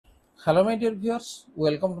Hello my dear viewers,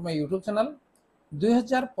 welcome to my YouTube channel.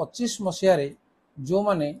 2025 मसीह जो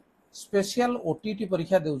माने special OTT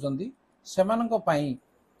परीक्षा देउजंदी सेमानक पई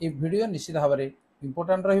ए वीडियो निश्चित भाव में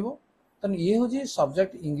इंपोर्टेंट रहिबो। तन ये होजी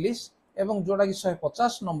सब्जेक्ट इंग्लिश एवं जोड़ा कि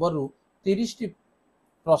 150 नंबर रु 30 टी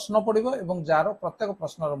प्रश्न पड़िबो एवं जार प्रत्येक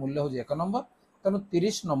प्रश्नर मूल्य होजी 1 नंबर। तेणु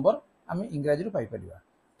 30 नंबर आम इंग्राजी रु पाई परिबा।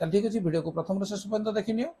 ताल ठीक अछि, वीडियो को प्रथम शेष पर्यंत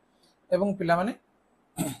देखिनियो एवं पिला माने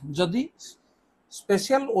जदि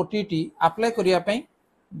स्पेशल ओटीटी अप्लाई करिया पई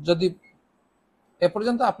जदि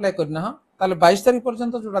एपर्यंत अप्लाई करना ताले 22 तारिख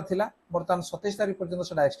पर्यंत जोड़ा थिला बर्तमान 27 तारिख पर्यंत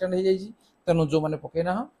सेटा एक्सटेंड हो जाइछि। तेणु जो माने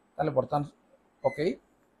पकेना ताले बर्तमान पकई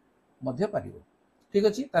मध्य पारिबो। ठीक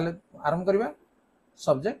अछि, ताले आरंभ करिबा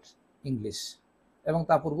सब्जेक्ट इंग्लिश एवं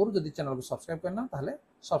ता पूर्व जदि चैनल को सब्सक्राइब करना ताले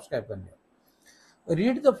subscribe करनियो।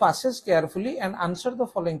 Read the passage carefully and answer the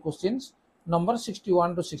following questions number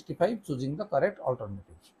 61 to 65 choosing the correct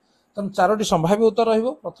alternative. तेणु चारोटी संभाव्य उत्तर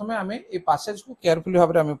रहिबो। प्रथमे आमे ए पैसेज को केयरफुली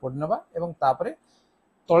भाबरे आमे पढिनबा एवं तापरे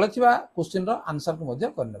तळे थिबा क्वेश्चन रो आंसर को मध्य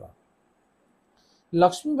करनेबा।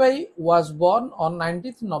 Lakshmibai was born on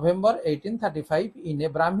 19th November 1835 in a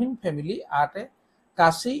Brahmin family at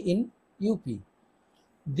Kashi in UP.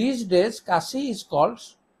 These days Kashi is called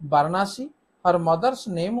Varanasi. Her mother's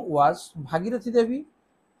name was Bhagirathi Devi.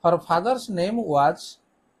 Her father's name was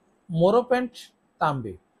Moropant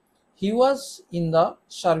Tambe. He was in the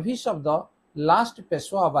service of the last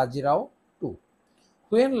Peshwa Bajirao II.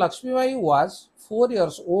 When Lakshmibai was 4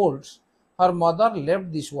 years old, her mother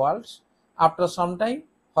left this world. After some time,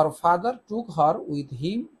 her father took her with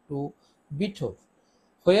him to Bithur,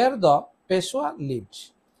 where the Peshwa lived.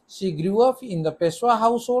 She grew up in the Peshwa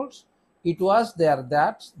household. It was there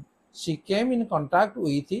that she came in contact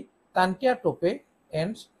with Tantia Tope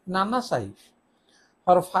and Nana Sahib.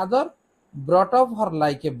 Her father brought up her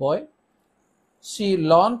like a boy. She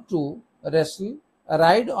learned to wrestle,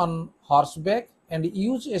 ride on horseback, and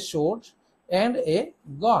use a sword and a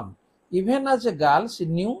gun. Even as a girl, she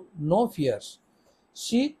knew no fears.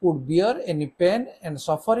 She could bear any pain and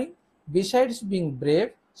suffering. Besides being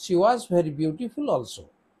brave, she was very beautiful also.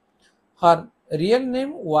 Her real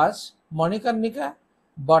name was Manikarnika,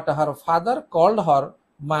 but her father called her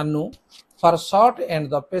Manu for short, and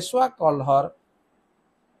the Peshwa called her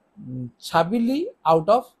Chabili out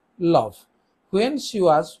of love. When she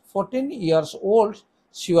was 14 years old,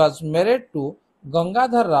 she was married to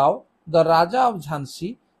Gangadhar Rao, the Raja of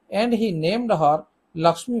Jhansi, and he named her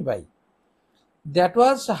Lakshmi Bai. That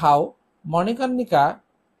was how Manikarnika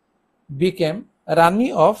became Rani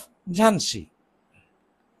of Jhansi.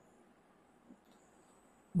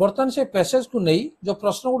 बर्तमान से passage को नहीं जो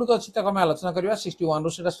प्रश्न गुड़िक अच्छी तक आमे आलोचना करिया 61 रु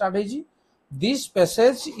सेटा start होइछि। This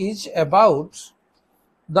passage is about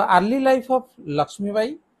the early life of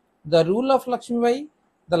Lakshmibai, the rule of Lakshmibai,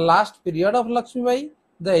 the last period of Lakshmibai,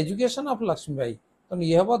 the education of Lakshmibai. So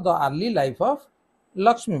ये हबो the early life of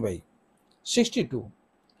Lakshmibai. 62.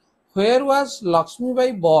 Where was Lakshmibai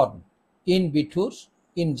born? In Bithur,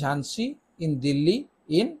 in Jhansi, in Delhi,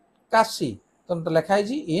 in Kashi. तो लिखा है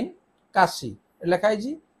जी in Kashi. लिखा है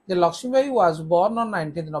जी the Lakshmibai was born on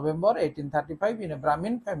 19th November 1835 in a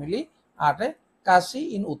Brahmin family at Kashi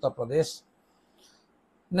in Uttar Pradesh.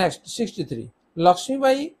 Next, 63.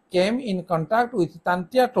 Lakshmibai came in contact with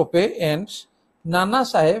Tantia Tope and Nana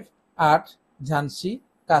Sahib at Jhansi,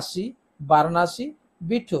 Kashi, Varanasi,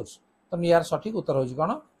 Bithur. तो यार सठिक उत्तर होजी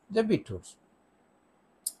कोन जे Bithur.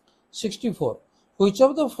 64. Which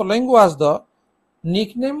of the following was the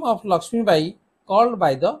nickname of Lakshmibai called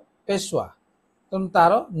by the Peshwa? तो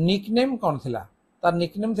तारो nickname कोन थिला? तार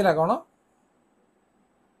nickname थिला कोन?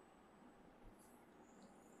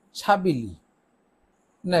 Chabili.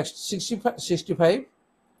 Next, 65.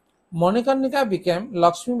 Manikarnika became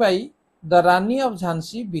Lakshmibai, the Rani of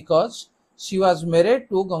Jhansi, because she was married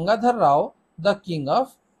to Gangadhar Rao, the king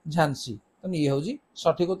of Jhansi. तो ये होजी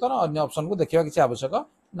सठिक उत्तर। अन्य option को देखिबा किछि आवश्यक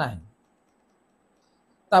नाही।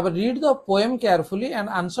 तब read the poem carefully and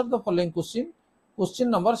answer the following question. Question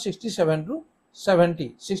number 67 रु 70,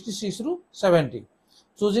 66 रु 70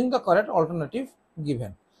 choosing the correct alternative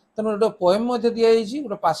given. तनो गोटे पोएम मध्ये दिया जाइछि,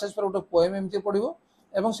 गोटे पैसेज पर गोटे पोएम एमति पढिबो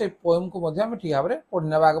एवं से पोएम को मध्ये हम ठीक भाबरे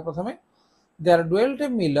पढिनेबा। आगे प्रथमे there dwelt A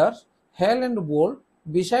Miller hello and bold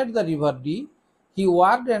beside the river D, he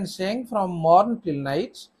worked and sang from morn till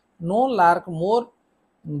night, no lark more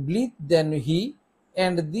bleat than he,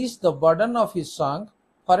 and this the burden of his song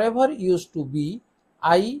forever used to be,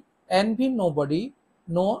 I envy nobody,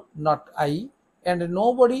 no not I, and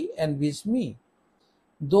nobody envies me.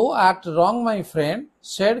 Thou art wrong my friend,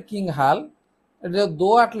 said King Hal. दो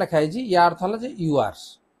आट लिखा है जी, या अर्थ हला जे you hours.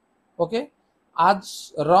 Okay,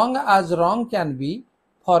 as wrong can be,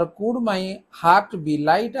 For could my heart be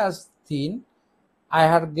light as thin, I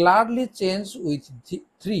had gladly changed with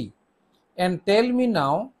three. And tell me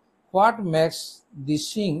now, what makes thee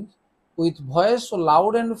sing with voice so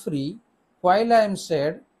loud and free, while I am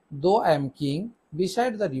sad, though I am king,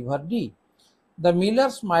 beside the river Dee? The miller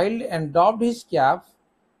smiled and doffed his cap.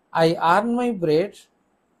 I earn my bread,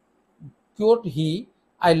 quoth he.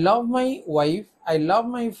 I love my wife, I love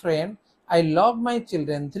my friend, I love my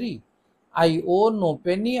children three. I owe no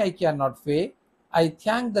penny I cannot pay. I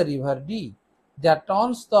thank the river Dee that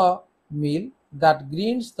turns the mill, that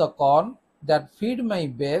greens the corn, that feed my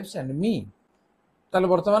babes and me. তাহলে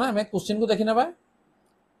বর্তমানে আমি question কু দেখি নেবা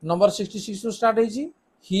number 66 to start ହେଇଛି.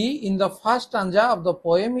 He in the first stanza of the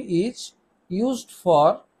poem is used for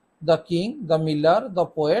the king, the miller, the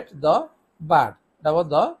poet, the bard. That was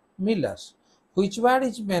the millers. Which word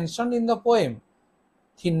is mentioned in the poem?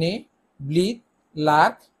 Thine, bleat,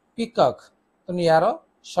 lark, peacock. तो यार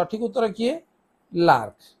सठिक उत्तर किए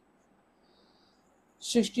lark.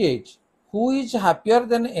 68. Who is happier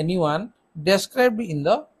than anyone described in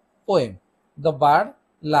the poem? The bird,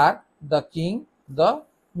 lark, the king, the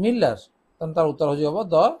millers. तो तार उत्तर हो जाएगा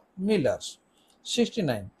the millers.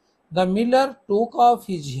 69. The miller took off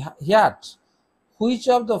his hat. Which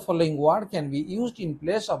of the following word can be used in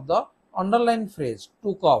place of the underlined phrase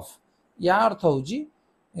took off? या अर्थ होजी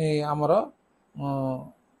आमर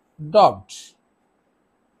dobbed.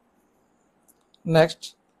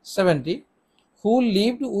 Next 70. Who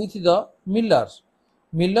lived with the millers?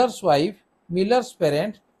 Miller's wife, miller's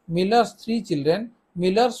parent, miller's three children,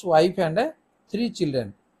 miller's wife and three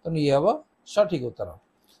children. तो ये अब सठिक उत्तर.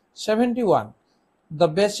 71. The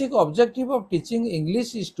basic objective of teaching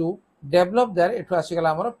English is to develop their एठु आसीगला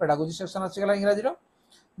हमर pedagogy section आसीगला इंग्रजी रो.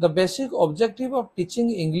 The basic objective of teaching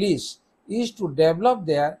English is to develop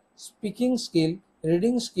their speaking skill,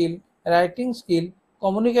 reading skill, writing skill,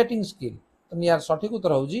 communicating skill. तो यार सठिक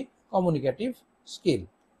उत्तर होजी communicative skill.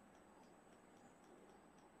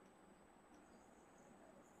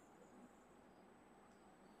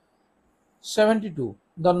 72.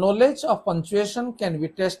 The knowledge of punctuation can be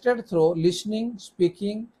tested through listening,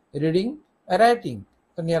 speaking, reading, writing.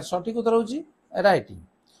 तो यार सठिक उत्तर होजी writing.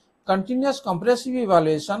 Continuous comprehensive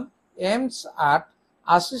evaluation aims at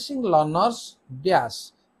assessing learners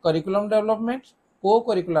dash curriculum development,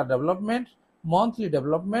 co-curricular development, monthly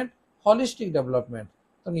development, holistic development.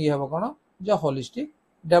 तो ये हम कौन जो holistic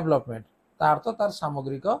development तार तो तार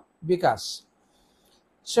सामग्रिक विकास.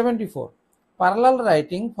 74. Parallel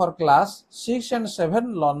writing for class 6 and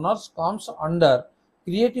 7 learners comes under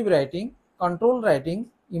creative writing, control writing,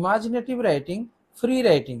 imaginative writing, free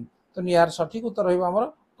writing. तो यार सठिक उत्तर होइबा हमर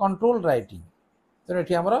कंट्रोल राइटिंग. तो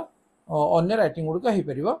एठी हमर अन्य राइटिंग गुड का ही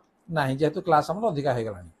परिबो नाही जेतु क्लास हमर अधिका हे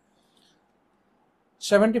गलानी.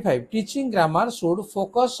 75. Teaching grammar should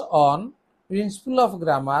focus on principle of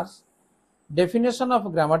grammar, definition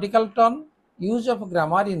of grammatical tone, use of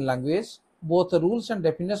grammar in language, both rules and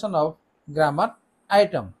definition of grammar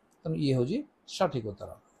item. तो ये होजी सठिक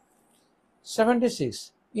उत्तर.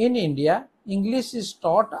 76. In India, English is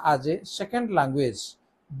taught as a second language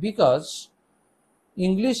because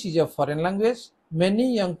English is a foreign language.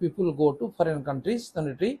 Many young people go to foreign countries.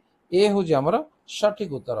 तो ये होजी हमर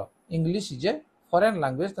सठिक उत्तर. English is a foreign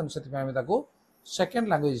language. तो सेति में ताको second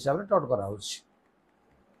language हिसाब रे taught करा होछि.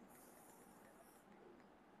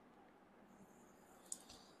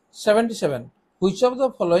 77. Which of the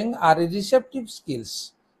following are receptive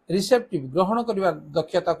skills? Receptive ग्रहण करिवा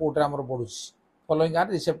दक्षता कोटरा हमर पढुछि. Following are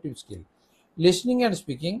receptive skill. Listening and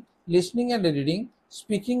speaking, listening and reading,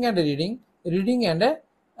 speaking and reading, reading and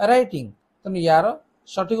writing. तो यार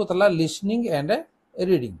सठिक उत्तर listening and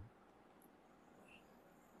reading.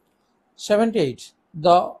 78.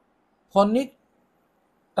 The phonic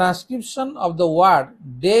transcription of the word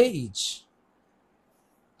day is.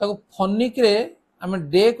 ताको phonic रे आमे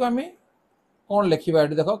day को आमे कौन लिखा ये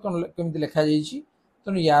देख कमी लिखा जाइए.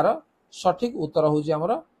 तेणु यार सठिक उत्तर हूँ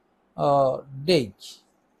आमर डेक.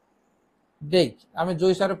 डेक आम जो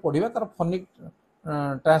हिसाब से पढ़ा तार फोनिक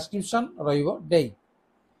ट्रांसक्रिप्शन रेक.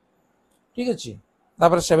 ठीक अच्छे.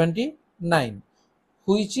 79.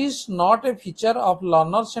 Which is not a feature of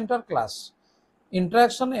learner center class?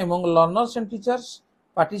 Interaction among learners and teachers,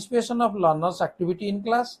 participation of learners activity in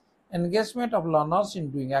class, engagement of learners in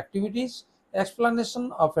doing activities,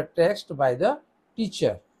 explanation of a text by the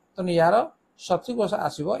teacher. तो यार सठिक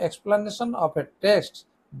आसीबो explanation of a text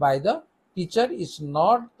by the teacher is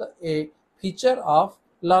not a feature of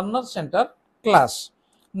learner center class.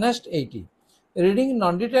 Next 80. Reading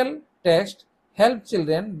non-detailed text help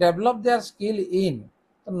children develop their skill in.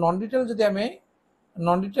 तो non-detailed जदि हमें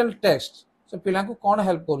non-detailed text से पिला को कौन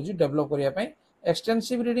हेल्प करूची डेवलप करिया पई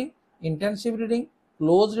extensive reading, intensive reading,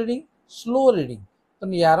 close reading, slow reading.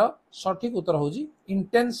 तो यार सठिक उत्तर होजी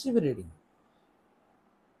intensive reading.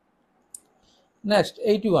 Next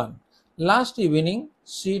 81 last evening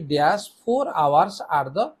she dash 4 hours at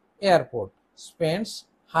the airport, spends,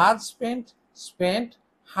 has spent, spent,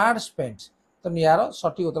 had spent। तो यार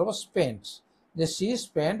सठिक उत्तर हो spent, J she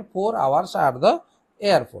spent 4 hours at the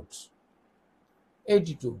airport।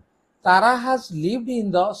 82 Tara has lived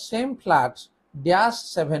in the same flat dash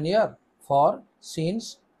 7 years for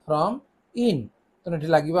since from in। तो ये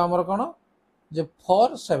लगे आमर कौन जे for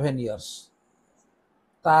 7 years।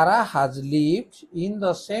 Tara has lived in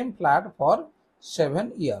the same flat for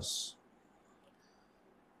 7 years।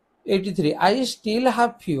 83 I still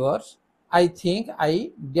have fever, I think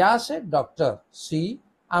I dash a doctor, see,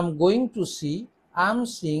 I'm going to see, I'm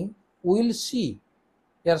seeing, will see।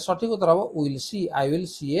 यार सठिक उत्तर हम will see, I will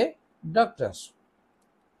see a doctor।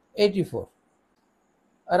 84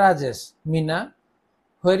 Rajesh, Meena,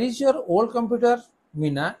 where is your old computer?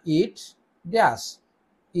 Meena, it dash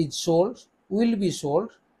is sold, will be sold,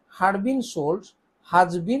 had been sold,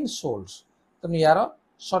 has been sold। तो यार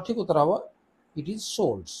सठिक उत्तर हम it is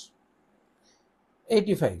sold।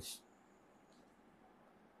 85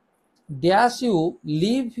 dash you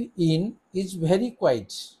live in is very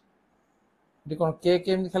quiet। ये कौन के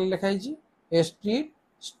खाली लिखा है ए स्ट्रीट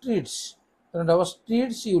स्ट्रीट्स। तो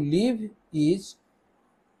streets you live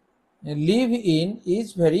in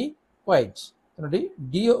is very quite. तो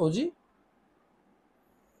डी होजी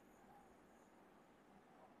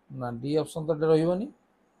ना डी ऑप्शन तो रही।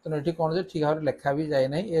 तो ये कौन जे ठीक भाव लिखा भी जाए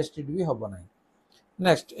ना ए स्ट्रीट भी हम ना।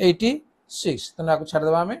 नेक्स्ट 86 तो आपको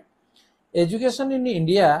छाड़देवा आम education in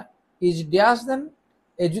India is dash then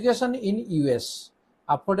education in US,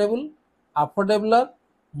 affordable, अफोर्डेबलर,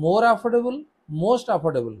 more affordable, most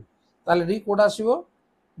affordable. ताले डी कोड आसीबो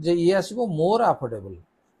जे ये आसीबो more affordable.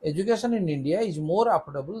 Education in India is more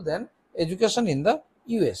affordable then education in the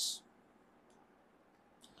US.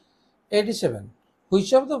 87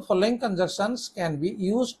 which of the following conjunctions can be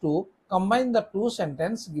used to combine the two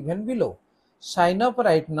sentences given below? Sign up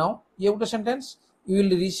right now ये उटे sentence, you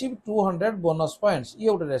will receive 200 bonus points ये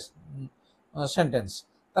उटे sentence।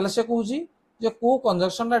 ताले से कहूजी जे को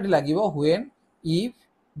conjunction La लागिबो when, if,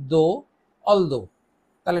 though, although।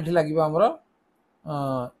 ताले ठी लागिबो हमरो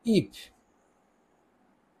if।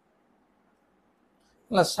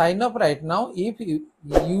 sign up right now if you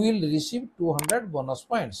will receive 200 bonus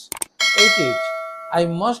points। 88 I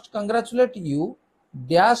must congratulate you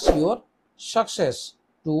dash your success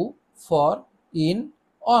to, for, in,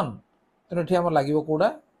 on। तो ये हमर लागिबो कोडा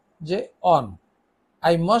जे on।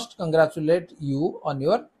 I must congratulate you on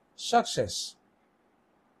your success।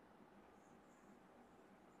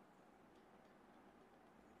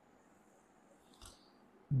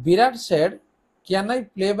 Virat said, can I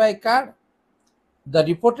play by card? The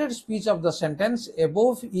reported speech of the sentence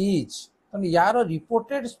above is। तो यार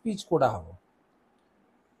reported speech कोडा हबो।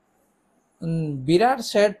 Virat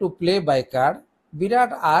said to play by card,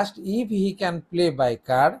 Virat asked if he can play by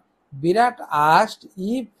card, Virat asked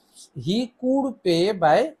if he could pay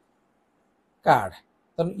by card।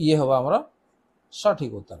 तो ये होगा हमारा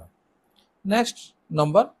सठिक उत्तर। Next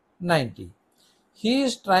number 90 he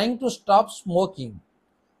is trying to stop smoking,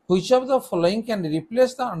 which of the following can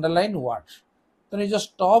replace the underlined word? तो ये जो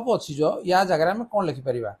stop अच्छी जो या जगह में कौन लिखी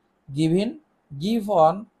परिवा give in, give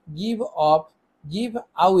on, give up, give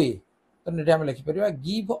away। तो ये हम लिखी परिवा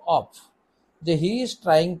give up। J he is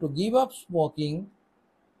trying to give up smoking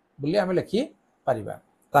बोली आम लिखी परिवा।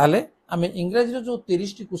 ताहले आम इंग्रजी जो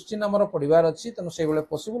 30 टी क्वेश्चन आमर पढ़ार अच्छी तेणु से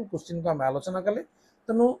पॉसिबल क्वेश्चन को आम आलोचना कले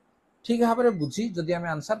तेणु ठीक भाव में बुझी जदि आम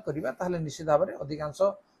आंसर करवा ताहले निश्चित भाव में अधिकांश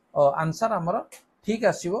आंसर आमर ठीक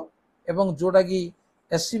आसीबो। एवं जोटा कि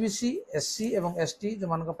एससीबीसी, एससी एवं एसटी जो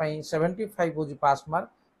मान 75 हो पास मार्क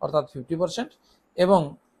अर्थात 50%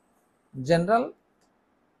 एवं जनरल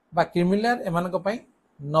बा क्रिमिनल एम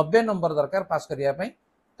 90 नंबर दरकार पास करने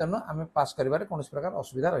तेणु आम पास कर कौन प्रकार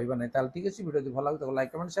असुविधा रहा ना। ठीक अच्छे वीडियो भल लगे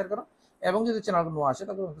लाइक कमेंट शेयर कर एवं जो चैनल को नुआ आसे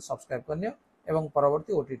सब्सक्राइब करनी एवं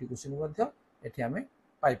परवर्ती ओटीटी क्वेश्चन ये आम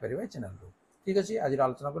पाइपर चैनल को। ठीक अच्छे आज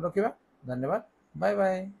आलोचना को रखा। धन्यवाद। Bye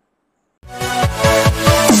bye.